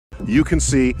you can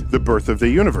see the birth of the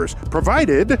universe,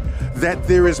 provided that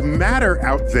there is matter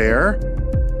out there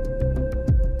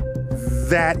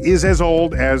that is as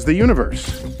old as the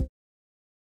universe.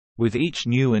 With each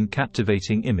new and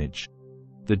captivating image,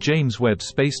 the James Webb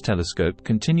Space Telescope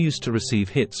continues to receive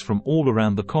hits from all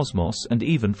around the cosmos and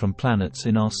even from planets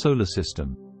in our solar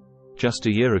system. Just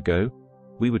a year ago,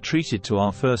 we were treated to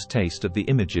our first taste of the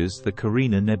images, the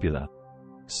Carina Nebula,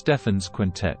 Stephan's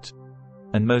Quintet,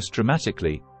 and most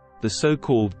dramatically, the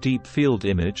so-called deep field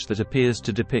image that appears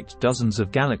to depict dozens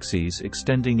of galaxies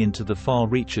extending into the far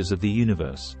reaches of the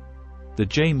universe. The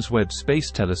James Webb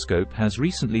Space Telescope has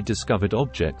recently discovered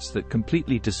objects that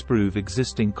completely disprove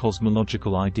existing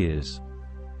cosmological ideas.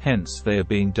 Hence, they are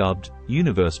being dubbed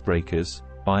universe breakers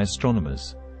by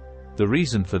astronomers. The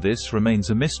reason for this remains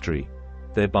a mystery,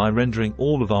 thereby rendering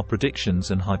all of our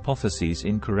predictions and hypotheses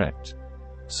incorrect.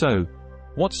 So,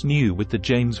 what's new with the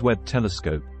James Webb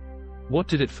Telescope? What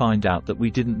did it find out that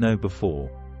we didn't know before?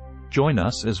 Join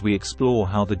us as we explore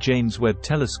how the James Webb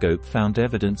Telescope found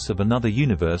evidence of another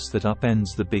universe that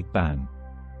upends the Big Bang.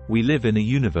 We live in a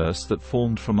universe that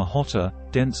formed from a hotter,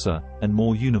 denser, and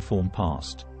more uniform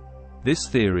past. This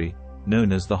theory,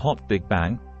 known as the Hot Big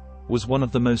Bang, was one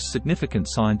of the most significant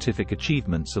scientific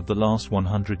achievements of the last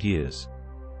 100 years.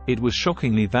 It was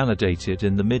shockingly validated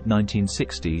in the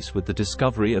mid-1960s with the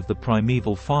discovery of the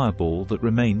primeval fireball that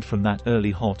remained from that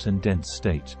early hot and dense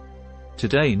state.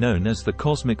 Today known as the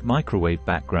cosmic microwave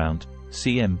background,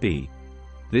 CMB.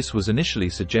 This was initially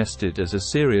suggested as a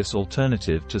serious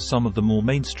alternative to some of the more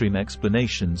mainstream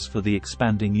explanations for the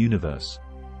expanding universe.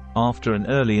 After an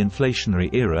early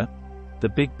inflationary era, the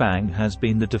Big Bang has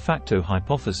been the de facto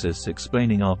hypothesis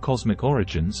explaining our cosmic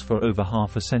origins for over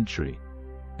half a century.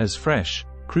 As fresh,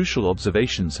 crucial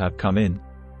observations have come in,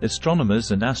 astronomers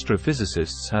and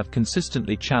astrophysicists have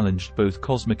consistently challenged both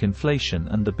cosmic inflation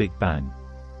and the Big Bang.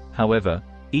 However,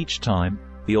 each time,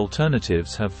 the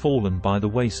alternatives have fallen by the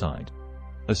wayside.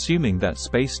 Assuming that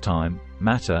space-time,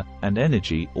 matter, and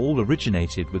energy all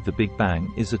originated with the Big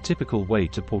Bang is a typical way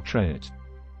to portray it.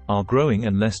 Our growing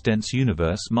and less dense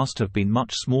universe must have been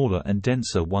much smaller and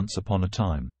denser once upon a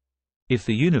time. If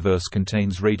the universe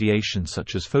contains radiation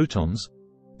such as photons,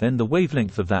 then the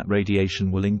wavelength of that radiation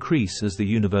will increase as the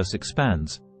universe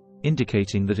expands,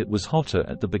 indicating that it was hotter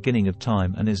at the beginning of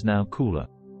time and is now cooler.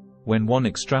 When one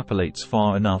extrapolates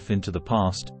far enough into the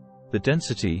past, the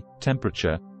density,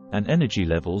 temperature, and energy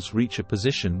levels reach a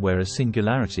position where a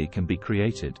singularity can be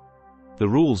created. The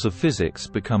rules of physics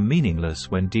become meaningless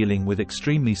when dealing with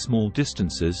extremely small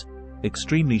distances,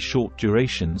 extremely short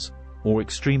durations, or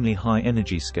extremely high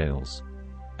energy scales.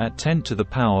 At 10 to the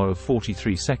power of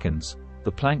 43 seconds,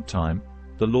 the Planck time,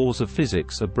 the laws of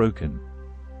physics are broken.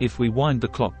 If we wind the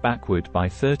clock backward by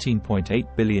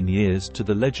 13.8 billion years to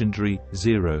the legendary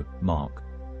zero mark,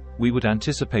 we would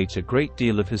anticipate a great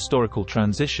deal of historical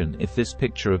transition if this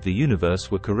picture of the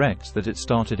universe were correct, that it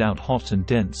started out hot and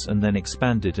dense and then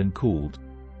expanded and cooled.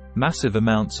 Massive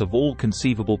amounts of all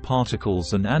conceivable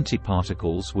particles and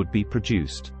antiparticles would be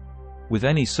produced, with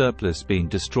any surplus being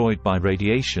destroyed by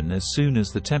radiation as soon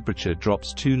as the temperature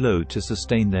drops too low to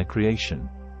sustain their creation.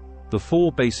 The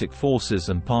four basic forces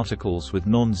and particles with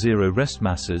non-zero rest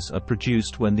masses are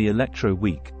produced when the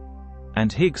electroweak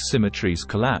and Higgs symmetries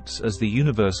collapse as the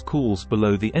universe cools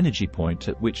below the energy point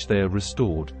at which they are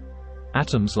restored.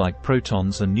 Atoms like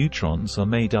protons and neutrons are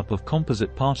made up of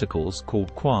composite particles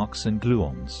called quarks and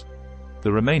gluons.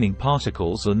 The remaining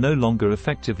particles are no longer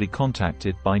effectively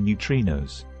contacted by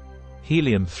neutrinos.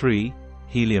 Helium-3,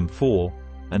 helium-4,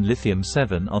 and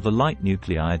lithium-7 are the light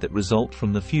nuclei that result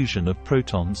from the fusion of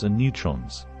protons and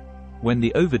neutrons. When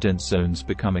the overdense zones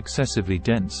become excessively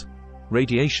dense,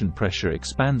 radiation pressure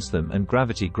expands them and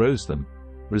gravity grows them,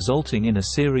 resulting in a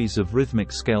series of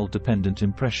rhythmic scale-dependent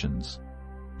impressions.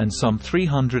 And some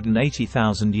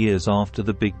 380,000 years after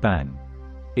the Big Bang,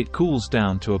 it cools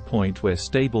down to a point where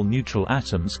stable neutral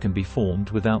atoms can be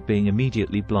formed without being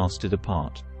immediately blasted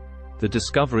apart. The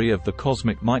discovery of the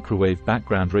cosmic microwave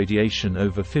background radiation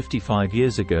over 55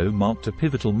 years ago marked a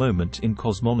pivotal moment in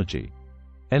cosmology,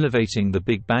 elevating the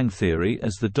Big Bang theory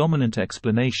as the dominant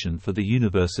explanation for the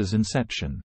universe's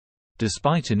inception.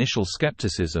 Despite initial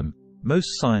skepticism,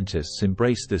 most scientists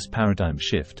embraced this paradigm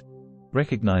shift,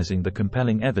 recognizing the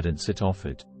compelling evidence it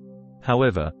offered.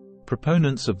 However,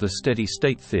 proponents of the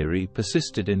steady-state theory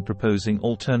persisted in proposing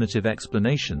alternative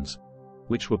explanations,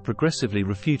 which were progressively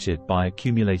refuted by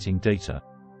accumulating data.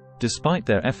 Despite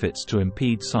their efforts to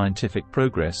impede scientific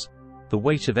progress, the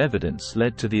weight of evidence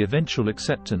led to the eventual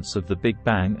acceptance of the Big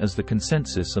Bang as the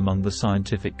consensus among the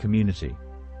scientific community.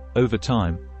 Over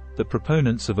time, the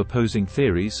proponents of opposing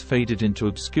theories faded into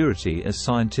obscurity as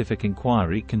scientific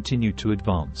inquiry continued to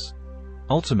advance,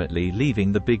 ultimately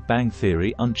leaving the Big Bang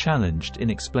theory unchallenged in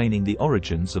explaining the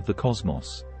origins of the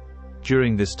cosmos.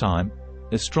 During this time,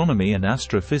 astronomy and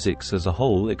astrophysics as a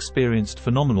whole experienced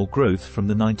phenomenal growth from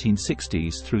the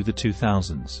 1960s through the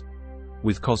 2000s,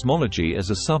 with cosmology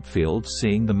as a subfield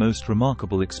seeing the most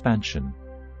remarkable expansion.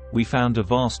 We found a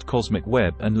vast cosmic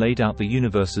web and laid out the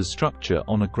universe's structure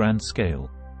on a grand scale.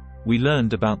 We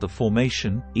learned about the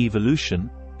formation, evolution,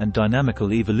 and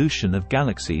dynamical evolution of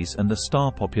galaxies and the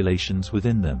star populations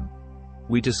within them.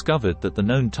 We discovered that the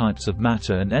known types of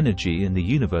matter and energy in the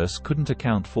universe couldn't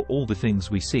account for all the things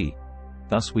we see.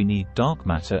 Thus we need dark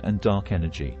matter and dark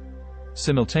energy.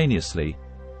 Simultaneously,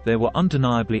 there were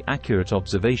undeniably accurate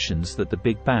observations that the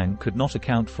Big Bang could not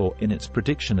account for in its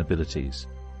prediction abilities.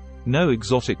 No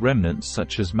exotic remnants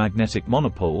such as magnetic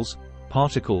monopoles,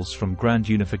 particles from grand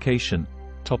unification,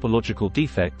 topological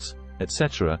defects,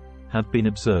 etc., have been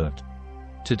observed.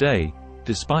 Today,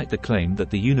 despite the claim that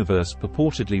the universe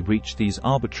purportedly reached these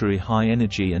arbitrary high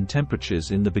energy and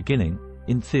temperatures in the beginning,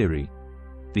 in theory,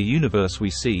 the universe we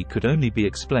see could only be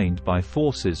explained by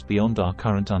forces beyond our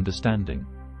current understanding.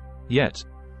 Yet,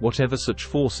 whatever such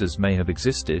forces may have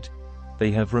existed,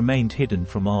 they have remained hidden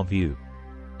from our view.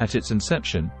 At its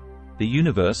inception, the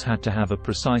universe had to have a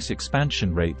precise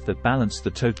expansion rate that balanced the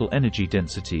total energy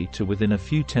density to within a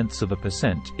few tenths of a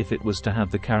percent if it was to have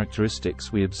the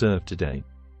characteristics we observe today.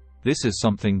 This is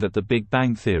something that the Big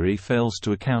Bang theory fails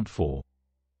to account for.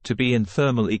 To be in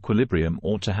thermal equilibrium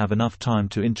or to have enough time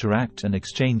to interact and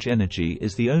exchange energy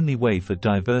is the only way for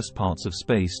diverse parts of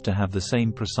space to have the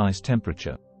same precise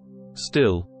temperature.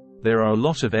 Still, there are a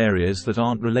lot of areas that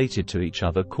aren't related to each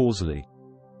other causally.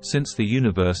 Since the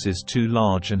universe is too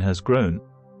large and has grown,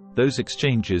 those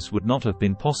exchanges would not have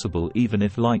been possible even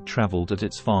if light traveled at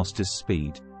its fastest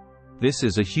speed. This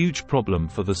is a huge problem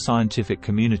for the scientific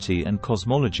community and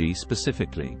cosmology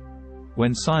specifically.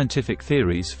 When scientific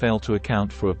theories fail to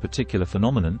account for a particular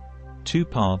phenomenon, two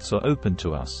paths are open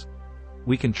to us.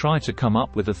 We can try to come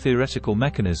up with a theoretical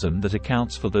mechanism that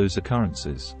accounts for those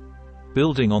occurrences,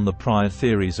 building on the prior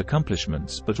theory's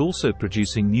accomplishments but also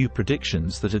producing new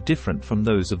predictions that are different from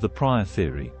those of the prior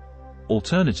theory.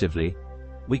 Alternatively,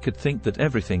 we could think that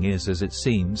everything is as it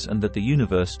seems and that the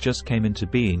universe just came into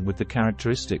being with the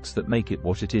characteristics that make it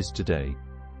what it is today.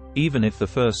 Even if the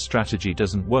first strategy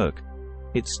doesn't work,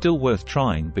 it's still worth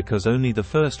trying because only the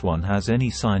first one has any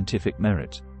scientific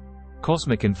merit.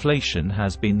 Cosmic inflation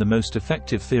has been the most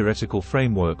effective theoretical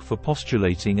framework for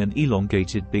postulating an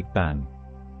elongated Big Bang.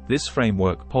 This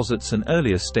framework posits an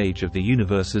earlier stage of the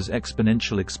universe's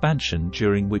exponential expansion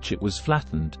during which it was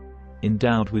flattened,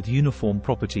 endowed with uniform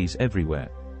properties everywhere,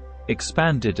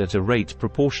 expanded at a rate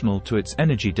proportional to its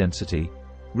energy density,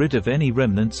 rid of any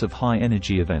remnants of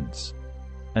high-energy events,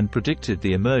 and predicted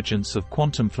the emergence of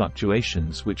quantum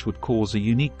fluctuations which would cause a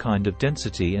unique kind of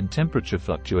density and temperature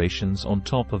fluctuations on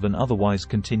top of an otherwise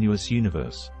continuous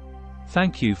universe.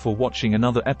 Thank you for watching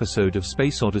another episode of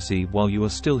Space Odyssey. While you are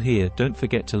still here, don't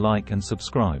forget to like and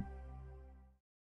subscribe.